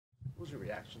What was your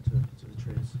reaction to the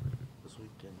trades this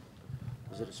week? And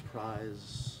was it a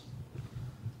surprise?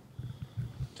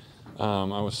 I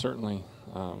was certainly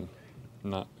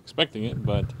not expecting it,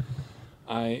 but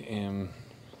I am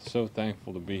so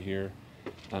thankful to be here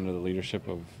under the leadership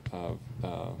of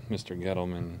Mr.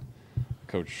 Gettleman,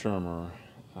 Coach Shermer.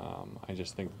 I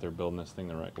just think that they're building this thing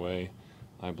the right way.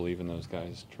 I believe in those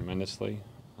guys tremendously.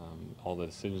 All the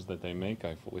decisions that they make,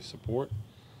 I fully support.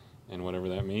 And whatever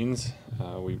that means,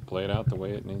 we play it out the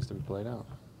way it needs to be played out.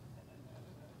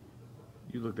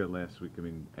 You looked at last week. I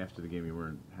mean, after the game, you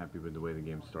weren't happy with the way the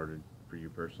game started for you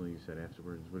personally. You said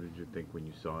afterwards. What did you think when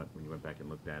you saw it, when you went back and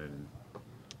looked at it, and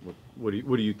what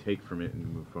do you take from it and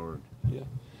move forward?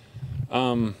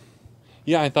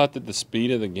 Yeah, I thought that the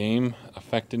speed of the game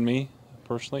affected me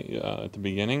personally at the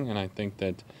beginning, and I think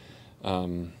that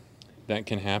that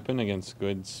can happen against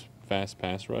good, fast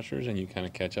pass rushers, and you kind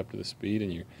of catch up to the speed,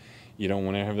 and you don't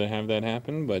want to have that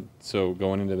happen. But so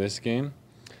going into this game,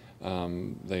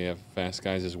 they have fast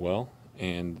guys as well,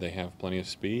 and they have plenty of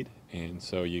speed, and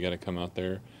so you got to come out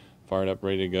there fired up,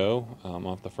 ready to go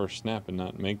off the first snap, and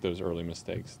not make those early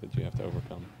mistakes that you have to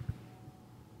overcome.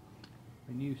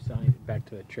 When you signed back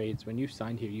to the trades, when you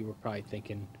signed here, you were probably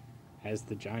thinking, as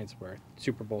the Giants were,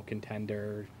 Super Bowl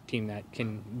contender, team that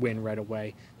can win right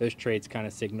away. Those trades kind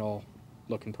of signal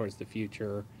looking towards the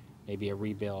future, maybe a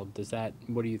rebuild.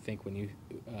 What do you think when you,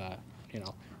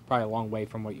 probably a long way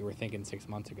from what you were thinking 6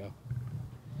 months ago?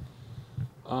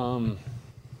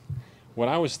 What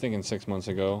I was thinking 6 months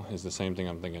ago is the same thing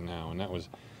I'm thinking now, and that was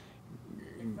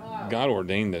God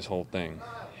ordained this whole thing.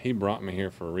 He brought me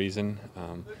here for a reason.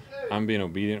 I'm being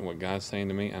obedient to what God's saying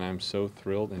to me, and I'm so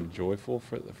thrilled and joyful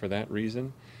for that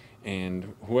reason.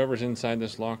 And whoever's inside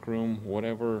this locker room,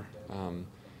 whatever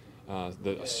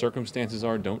the circumstances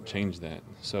are, don't change that.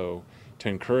 So to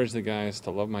encourage the guys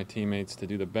to love my teammates, to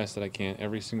do the best that I can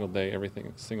every single day,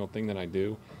 single thing that I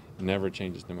do, never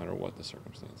changes no matter what the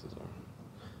circumstances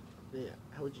are. Yeah.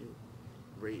 How would you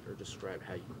rate or describe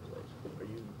how you played? Are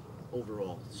you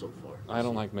overall so far? I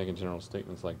don't like making general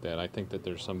statements like that. I think that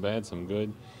there's some bad, some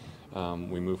good.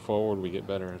 We move forward, we get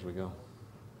better as we go.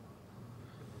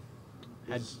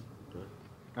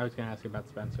 I was going to ask you about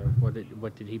Spencer. What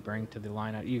did he bring to the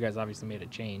line? You guys obviously made a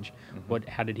change. Mm-hmm.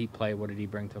 How did he play? What did he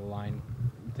bring to the line?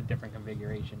 It's a different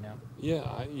configuration now.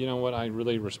 Yeah, you know what? I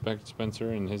really respect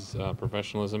Spencer and his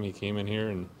professionalism. He came in here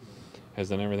and has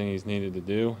done everything he's needed to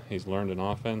do. He's learned an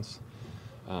offense.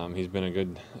 He's been a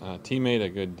good teammate, a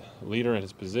good leader at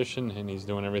his position, and he's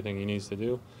doing everything he needs to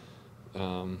do.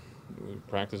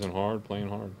 Practicing hard, playing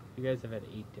hard. You guys have had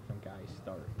 8 different guys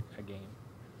start a game,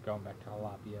 going back to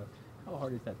Jalapio. How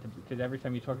hard is that? Because every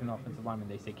time you talk to an offensive lineman,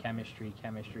 they say chemistry.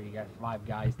 You got 5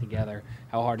 guys together.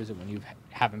 How hard is it when you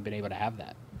haven't been able to have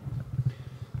that?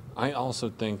 I also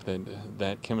think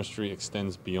that chemistry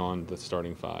extends beyond the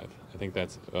starting 5. I think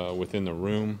that's within the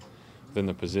room, within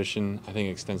the position. I think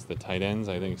it extends to the tight ends.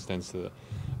 I think it extends to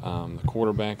the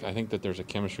quarterback. I think that there's a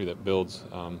chemistry that builds,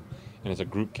 and it's a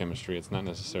group chemistry. It's not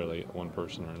necessarily one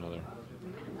person or another.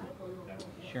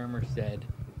 Shermer said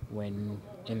when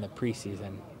in the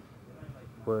preseason,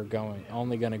 we're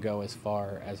only going to go as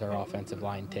far as our offensive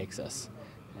line takes us.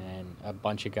 And a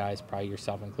bunch of guys, probably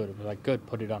yourself included, were like, good,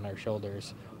 put it on our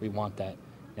shoulders. We want that.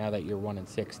 Now that you're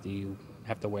 1-6, do you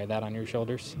have to wear that on your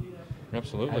shoulders?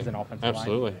 Absolutely. As an offensive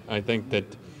Absolutely. line? I think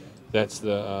that's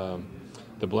the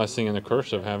blessing and the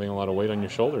curse of having a lot of weight on your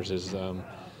shoulders is a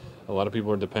lot of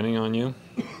people are depending on you.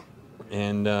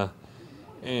 And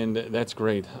that's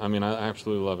great. I mean, I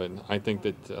absolutely love it. I think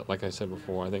that, like I said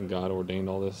before, I think God ordained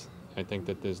all this. I think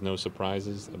that there's no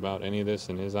surprises about any of this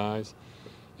in his eyes.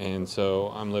 And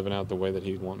so I'm living out the way that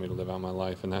he'd want me to live out my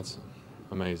life, and that's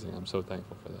amazing. I'm so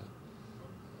thankful for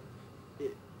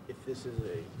that. If this is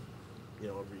a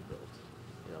rebuild,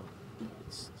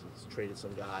 it's traded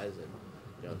some guys,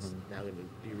 and it's now going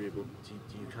to be rebuilt.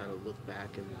 Do you kind of look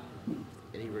back and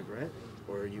any regret,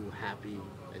 or are you happy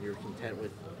and you're content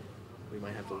with we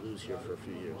might have to lose here for a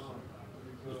few years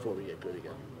before we get good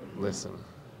again? Listen,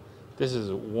 this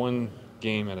is one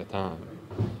game at a time.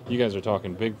 You guys are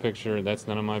talking big picture. That's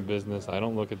none of my business. I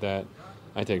don't look at that.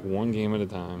 I take one game at a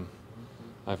time.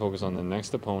 I focus on the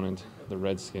next opponent, the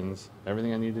Redskins,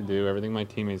 everything I need to do, everything my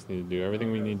teammates need to do,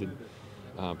 everything we need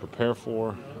to prepare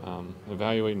for,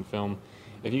 evaluate and film.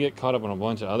 If you get caught up on a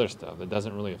bunch of other stuff that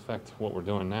doesn't really affect what we're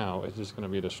doing now, it's just going to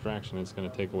be a distraction. It's going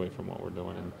to take away from what we're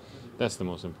doing, and that's the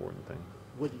most important thing.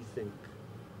 What do you think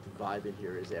the vibe in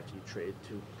here is after you trade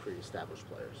 2 pre-established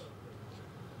players?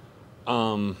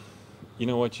 You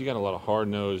know what? You got a lot of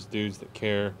hard-nosed dudes that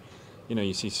care.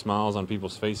 you see smiles on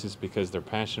people's faces because they're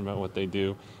passionate about what they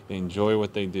do. They enjoy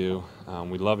what they do.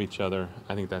 We love each other.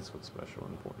 I think that's what's special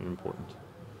and important.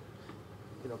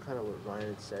 Kind of what Ryan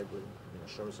had said when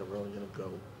Sherman said we're only going to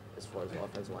go as far as the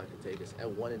offensive line can take us. At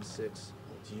 1-6,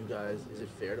 do you guys? Is it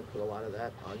fair to put a lot of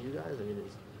that on you guys? I mean,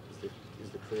 is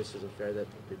the criticism fair that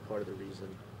a big part of the reason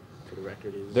for the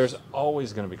record is? There's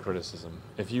always going to be criticism.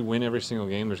 If you win every single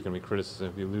game, there's going to be criticism.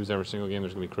 If you lose every single game,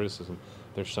 there's going to be criticism.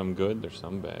 There's some good, there's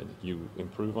some bad. You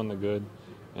improve on the good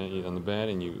and on the bad,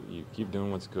 and you keep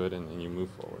doing what's good, and you move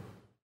forward.